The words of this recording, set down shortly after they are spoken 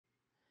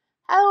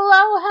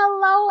Hello,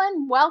 hello,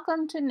 and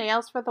welcome to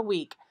Nails for the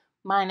Week.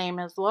 My name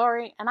is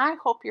Lori, and I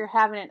hope you're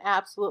having an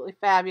absolutely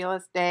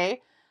fabulous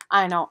day.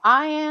 I know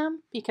I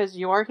am because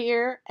you're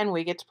here and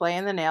we get to play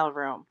in the nail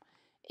room.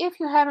 If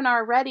you haven't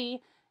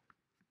already,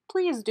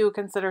 please do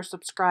consider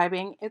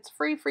subscribing. It's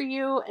free for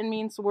you and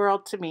means the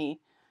world to me.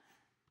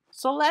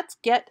 So let's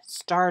get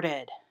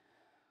started.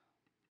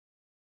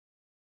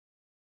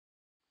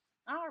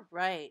 All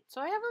right, so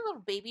I have a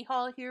little baby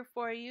haul here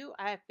for you.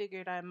 I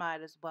figured I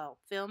might as well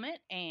film it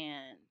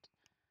and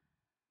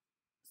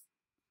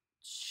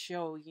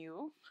show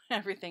you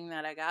everything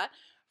that I got.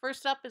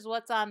 First up is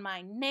what's on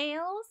my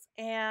nails,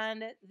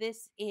 and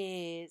this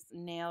is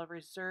Nail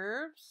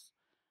Reserves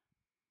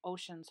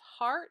Ocean's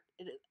Heart.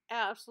 It is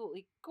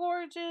absolutely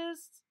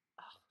gorgeous.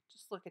 Oh,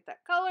 just look at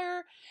that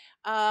color.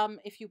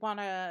 If you want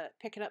to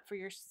pick it up for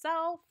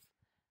yourself,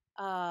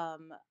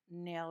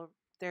 nail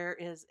there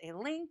is a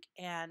link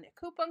and a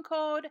coupon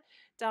code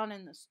down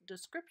in the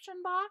description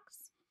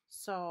box.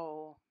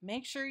 So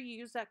make sure you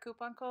use that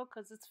coupon code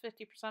because it's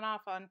 50%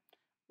 off on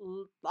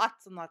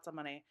lots and lots of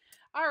money.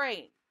 All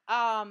right.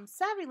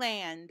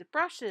 Savvyland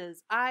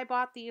brushes. I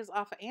bought these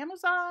off of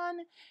Amazon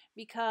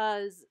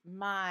because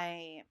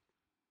my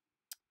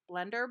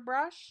blender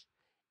brush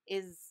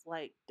is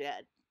like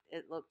dead.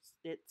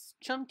 It's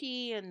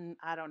chunky and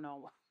I don't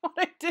know what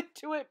I did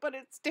to it, but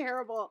it's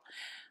terrible.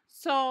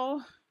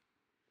 So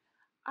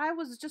I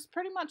was just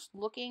pretty much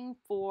looking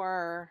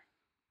for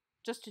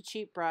just a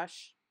cheap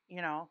brush,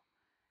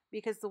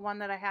 because the one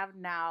that I have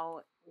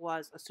now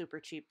was a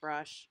super cheap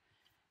brush.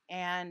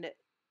 And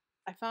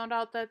I found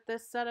out that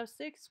this set of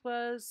six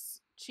was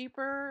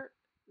cheaper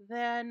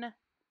than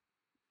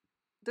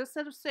this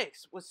set of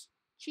six was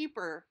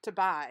cheaper to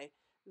buy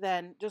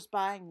than just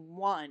buying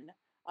one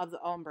of the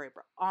ombre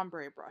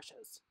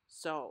brushes.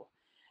 So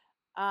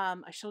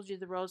I showed you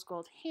the rose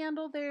gold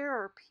handle there,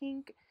 or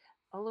pink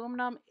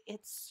aluminum.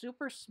 It's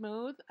super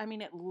smooth. I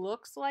mean, it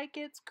looks like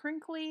it's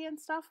crinkly and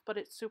stuff, but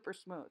it's super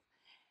smooth.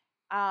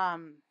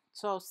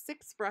 So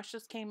 6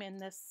 brushes came in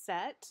this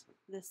set.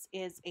 This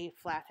is a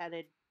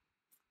flat-headed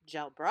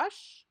gel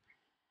brush.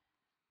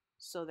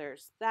 So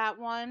there's that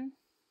one.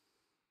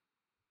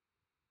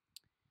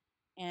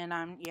 And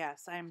I'm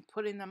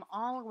putting them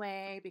all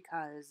away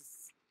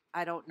because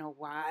I don't know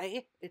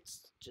why.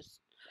 It's just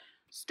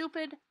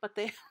stupid, but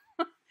they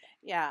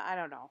yeah, I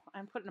don't know.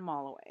 I'm putting them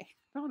all away.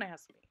 Don't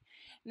ask me.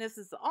 And this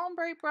is the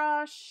ombre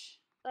brush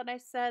that I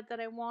said that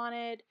I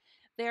wanted.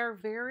 They're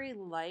very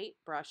light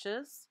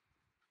brushes.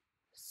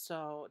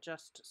 So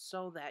just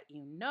so that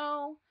you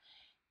know,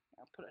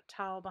 I'll put a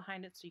towel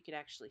behind it so you could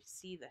actually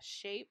see the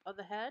shape of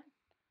the head.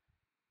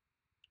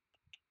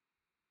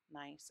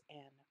 Nice and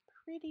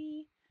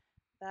pretty.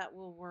 That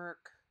will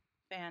work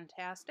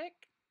fantastic.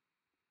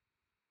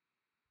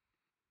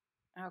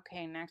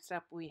 Okay, next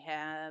up we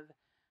have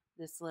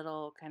this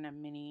little kind of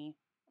mini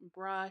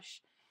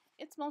brush.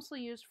 It's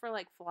mostly used for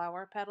like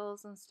flower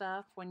petals and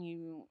stuff when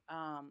you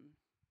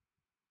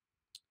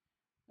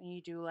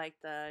do like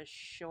the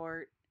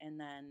short and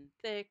then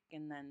thick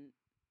and then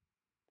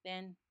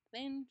thin,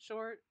 thin,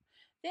 short,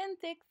 thin,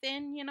 thick,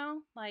 thin,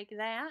 like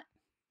that.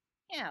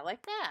 Yeah,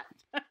 like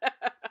that.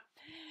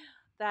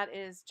 That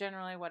is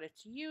generally what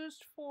it's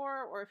used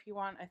for, or if you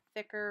want a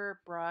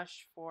thicker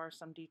brush for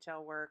some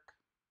detail work.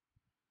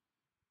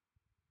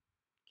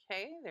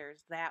 Okay,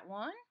 there's that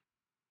one.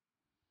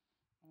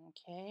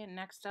 Okay, and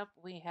next up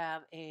we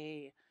have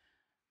a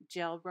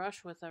gel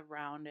brush with a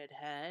rounded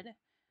head.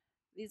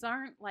 These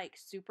aren't like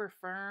super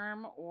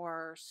firm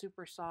or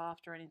super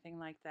soft or anything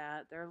like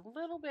that. They're a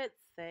little bit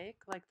thick,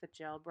 like the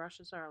gel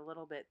brushes are a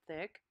little bit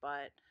thick,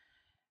 but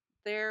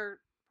they're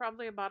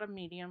probably about a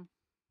medium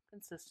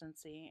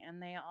consistency,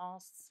 and they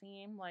all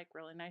seem like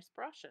really nice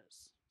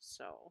brushes.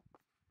 So,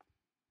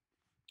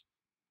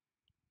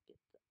 get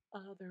the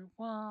other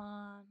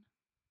one.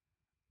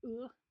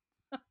 Ugh.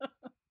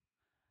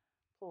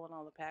 Pulling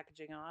all the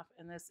packaging off,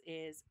 and this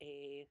is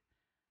a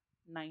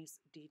nice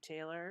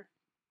detailer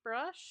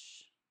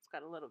brush. It's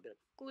got a little bit of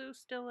glue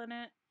still in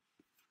it,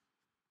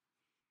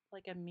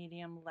 like a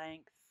medium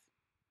length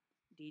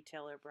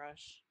detailer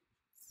brush.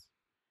 It's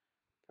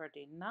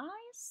pretty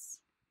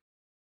nice.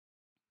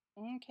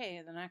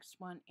 Okay, the next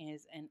one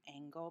is an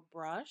angle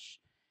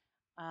brush.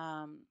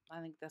 I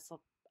think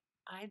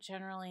I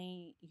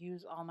generally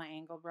use all my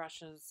angle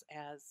brushes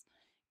as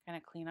kind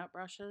of cleanup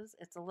brushes.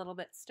 It's a little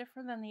bit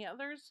stiffer than the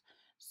others,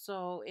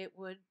 so it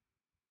would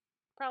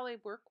probably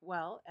work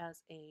well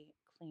as a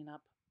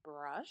cleanup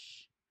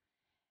brush.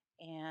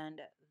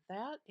 And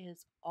that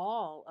is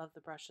all of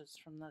the brushes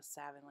from the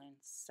Savvyland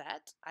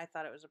set. I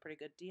thought it was a pretty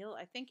good deal.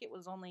 I think it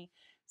was only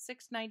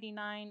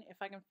 $6.99.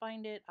 If I can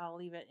find it, I'll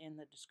leave it in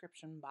the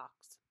description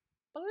box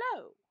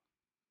below.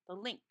 The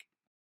link.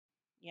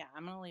 Yeah,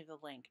 I'm going to leave the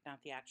link, not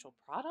the actual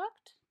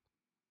product.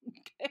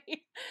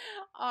 Okay.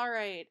 All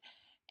right.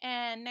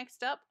 And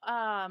next up,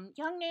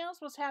 Young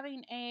Nails was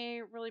having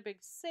a really big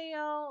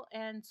sale,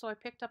 and so I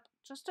picked up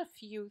just a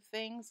few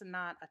things,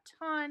 not a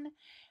ton.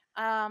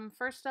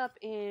 First up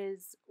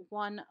is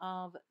one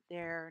of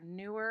their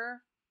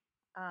newer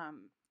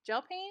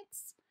gel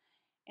paints.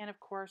 And of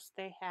course,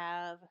 they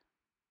have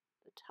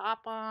the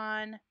top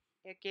on.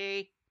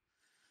 Icky.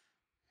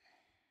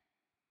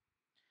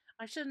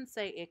 I shouldn't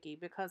say icky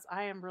because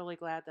I am really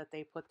glad that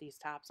they put these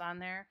tops on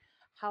there.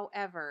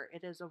 However,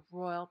 it is a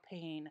royal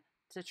pain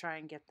to try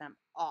and get them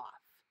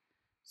off.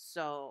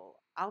 So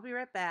I'll be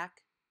right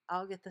back.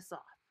 I'll get this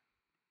off.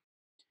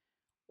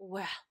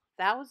 Well,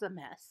 that was a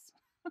mess.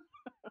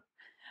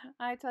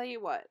 I tell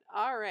you what.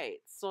 All right.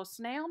 So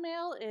snail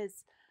mail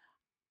is,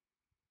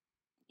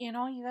 you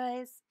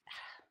guys,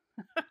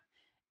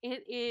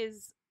 it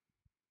is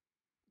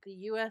the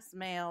US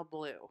mail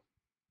blue.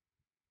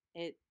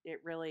 It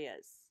really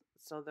is.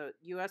 So the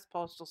US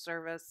Postal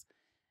Service,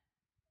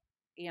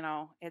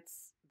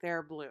 it's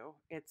their blue.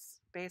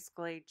 It's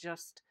basically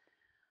just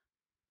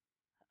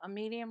a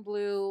medium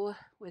blue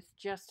with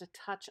just a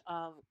touch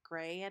of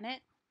gray in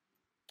it.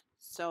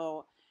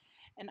 So,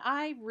 and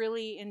I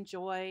really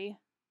enjoy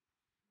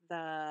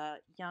the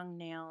Young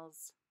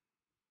Nails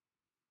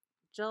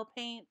gel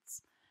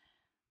paints.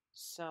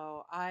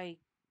 So,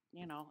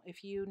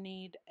 if you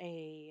need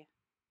a,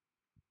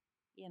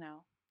 you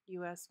know,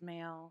 US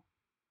mail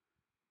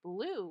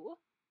blue,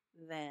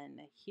 then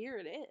here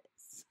it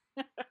is.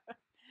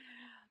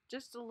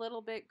 Just a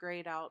little bit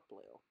grayed out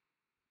blue.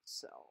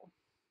 So,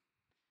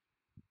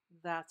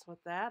 that's what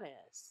that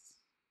is.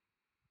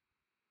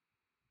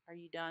 Are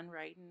you done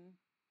writing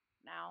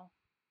now?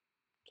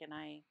 Can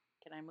I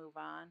move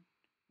on?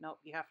 Nope,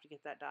 you have to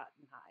get that dot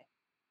and high.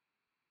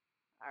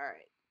 All right.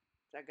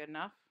 Is that good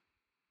enough?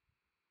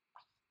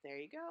 There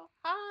you go.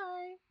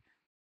 Hi.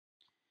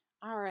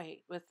 All right.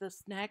 With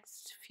this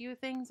next few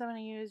things, I'm going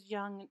to use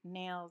Young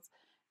Nails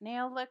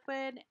nail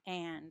liquid,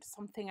 and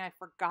something I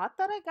forgot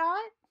that I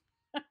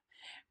got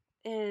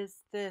is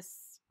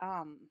this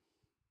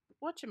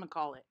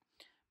whatchamacallit,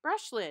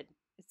 brush lid.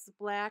 It's a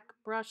black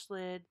brush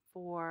lid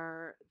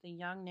for the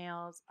Young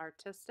Nails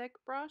artistic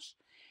brush.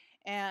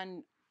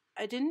 And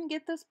I didn't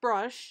get this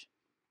brush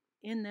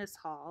in this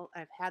haul.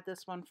 I've had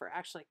this one for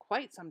actually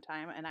quite some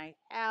time, and I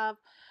have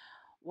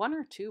one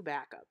or two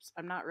backups.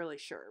 I'm not really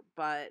sure,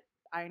 but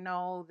I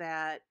know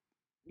that,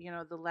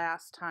 the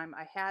last time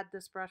I had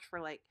this brush for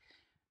like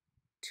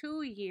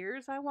 2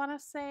 years, I want to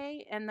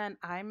say, and then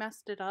I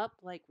messed it up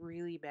like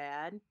really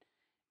bad.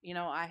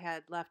 I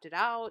had left it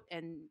out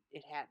and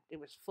it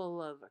was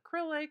full of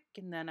acrylic,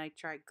 and then I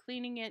tried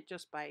cleaning it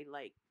just by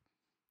like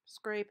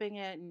scraping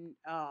it, and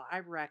oh, I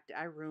wrecked it.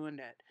 I ruined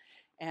it.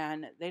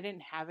 And they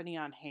didn't have any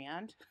on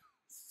hand.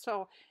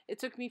 So it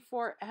took me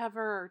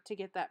forever to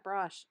get that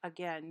brush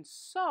again.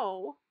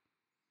 So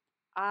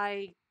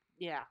I,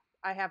 yeah,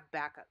 I have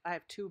backup. I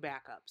have two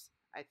backups,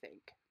 I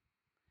think.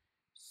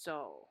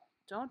 So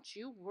don't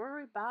you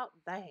worry about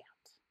that.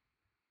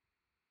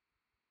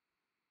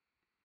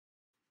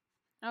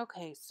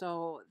 Okay,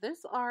 so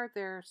this are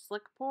their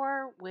slick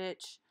pour,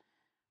 which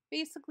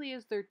basically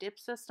is their dip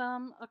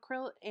system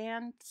acrylic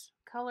and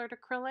colored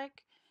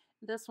acrylic.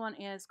 This one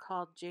is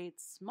called Jade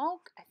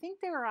Smoke. I think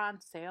they were on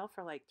sale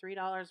for like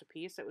 $3 a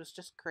piece. It was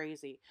just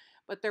crazy.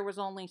 But there was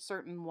only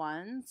certain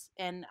ones,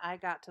 and I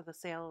got to the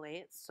sale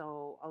late,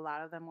 so a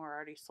lot of them were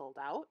already sold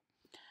out.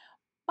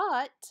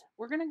 But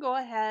we're going to go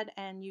ahead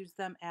and use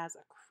them as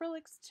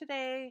acrylics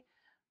today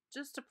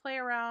just to play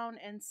around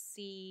and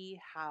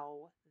see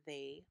how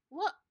they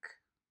look.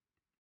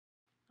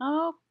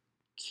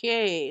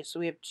 Okay, so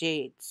we have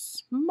Jade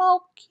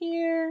Smoke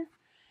here.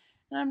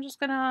 And I'm just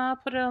going to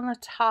put it on the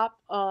top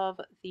of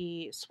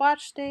the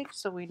swatch stick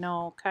so we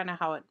know kind of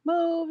how it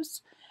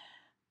moves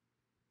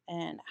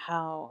and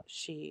how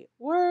she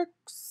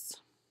works.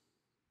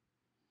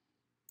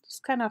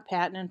 Just kind of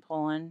patting and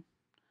pulling.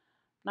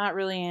 Not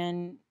really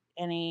in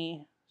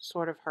any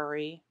sort of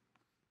hurry.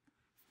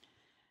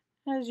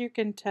 As you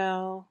can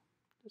tell,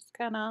 just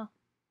kind of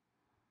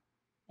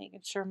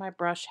making sure my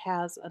brush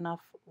has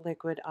enough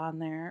liquid on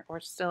there,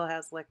 or still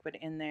has liquid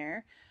in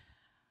there,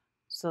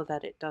 so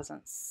that it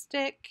doesn't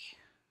stick.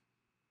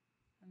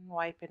 And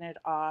wiping it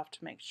off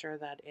to make sure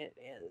that it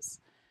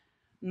is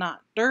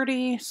not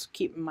dirty. So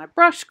keeping my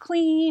brush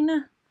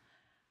clean.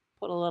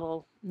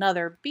 Put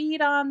another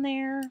bead on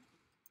there,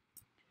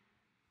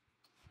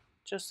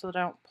 just so that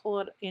I don't pull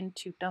it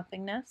into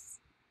nothingness.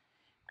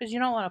 Because you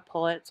don't want to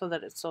pull it so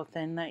that it's so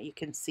thin that you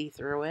can see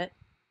through it.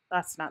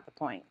 That's not the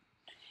point.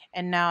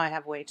 And now I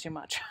have way too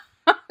much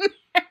on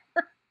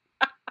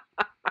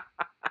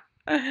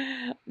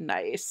there.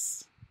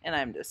 Nice. And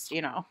I'm just,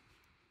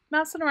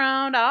 messing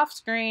around off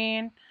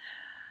screen.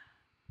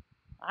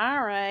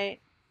 All right.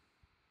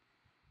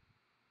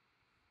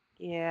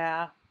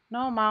 Yeah,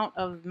 no amount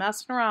of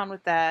messing around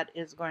with that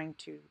is going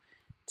to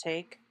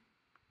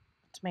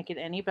make it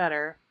any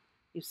better.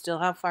 You still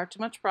have far too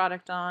much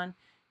product on.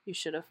 You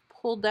should have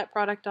pulled that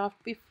product off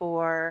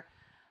before,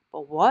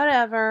 but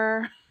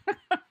whatever.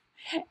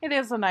 It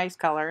is a nice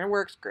color. It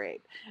works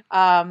great.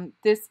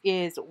 This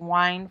is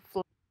Wine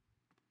Flow.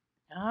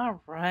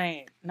 All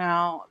right.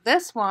 Now,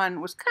 this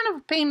one was kind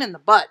of a pain in the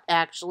butt,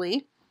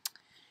 actually.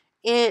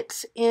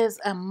 It is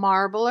a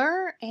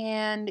marbler,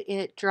 and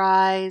it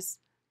dries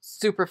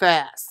super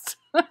fast.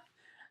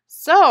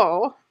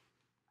 So,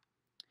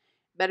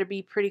 better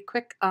be pretty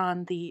quick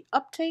on the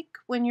uptake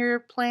when you're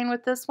playing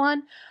with this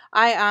one.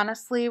 I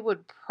honestly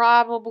would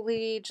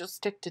probably just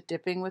stick to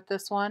dipping with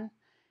this one,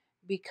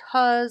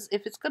 because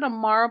if it's going to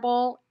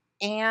marble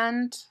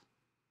and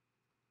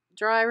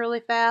dry really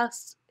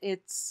fast,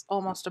 it's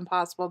almost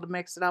impossible to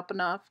mix it up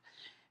enough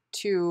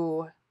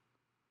to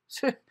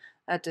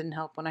that didn't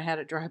help when I had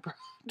a dry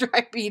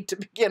bead to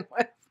begin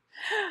with.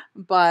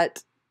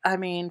 But I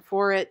mean,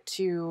 for it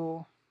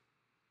to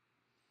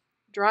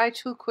dry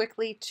too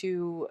quickly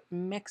to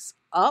mix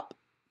up,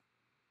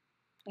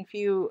 if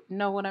you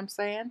know what I'm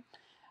saying,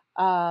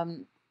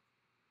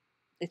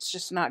 it's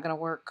just not going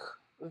to work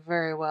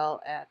very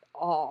well at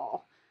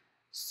all.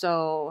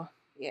 So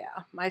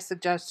yeah, my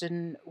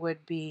suggestion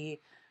would be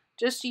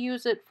just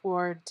use it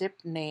for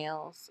dipped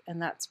nails,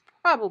 and that's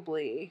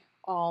probably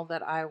all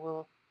that I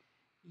will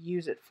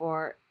use it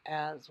for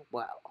as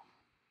well.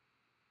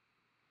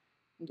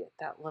 Get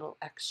that little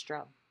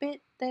extra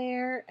bit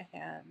there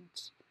and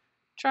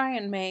try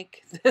and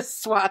make this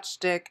swatch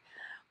stick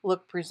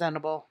look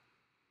presentable.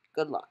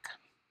 Good luck.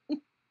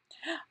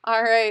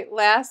 All right,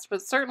 last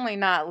but certainly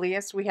not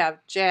least, we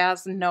have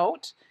Jazz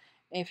Note.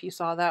 If you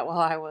saw that while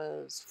I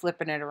was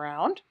flipping it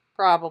around,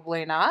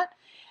 probably not.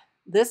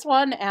 This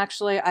one,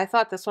 actually, I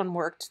thought this one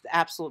worked the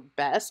absolute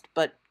best,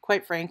 but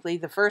quite frankly,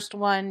 the first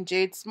one,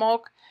 Jade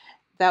Smoke,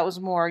 that was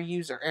more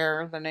user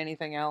error than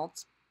anything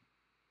else.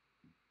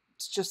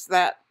 It's just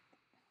that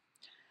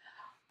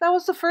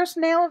was the first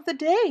nail of the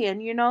day,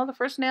 and you know, the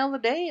first nail of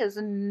the day is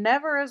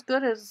never as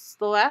good as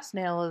the last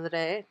nail of the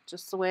day,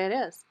 just the way it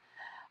is.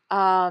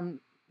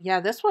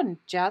 Yeah, this one,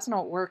 Jazz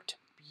Note, worked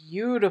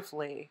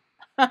beautifully.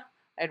 I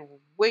had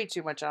way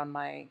too much on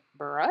my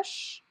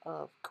brush,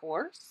 of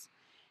course.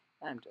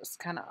 I'm just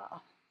kind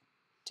of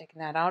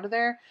taking that out of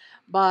there.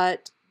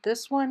 But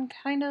this one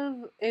kind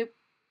of, it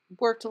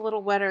worked a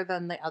little wetter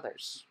than the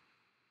others.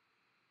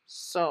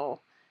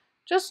 So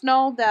just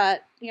know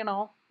that, you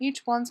know,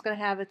 each one's going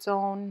to have its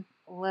own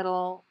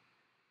little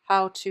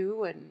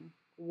how-to and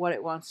what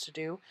it wants to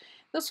do.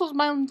 This was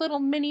my little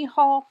mini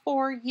haul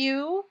for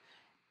you.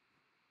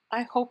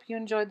 I hope you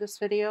enjoyed this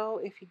video.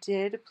 If you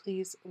did,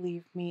 please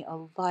leave me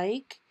a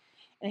like.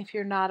 And if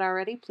you're not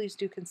already, please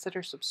do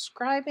consider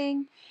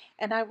subscribing.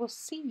 And I will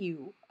see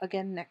you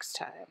again next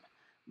time.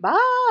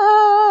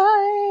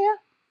 Bye!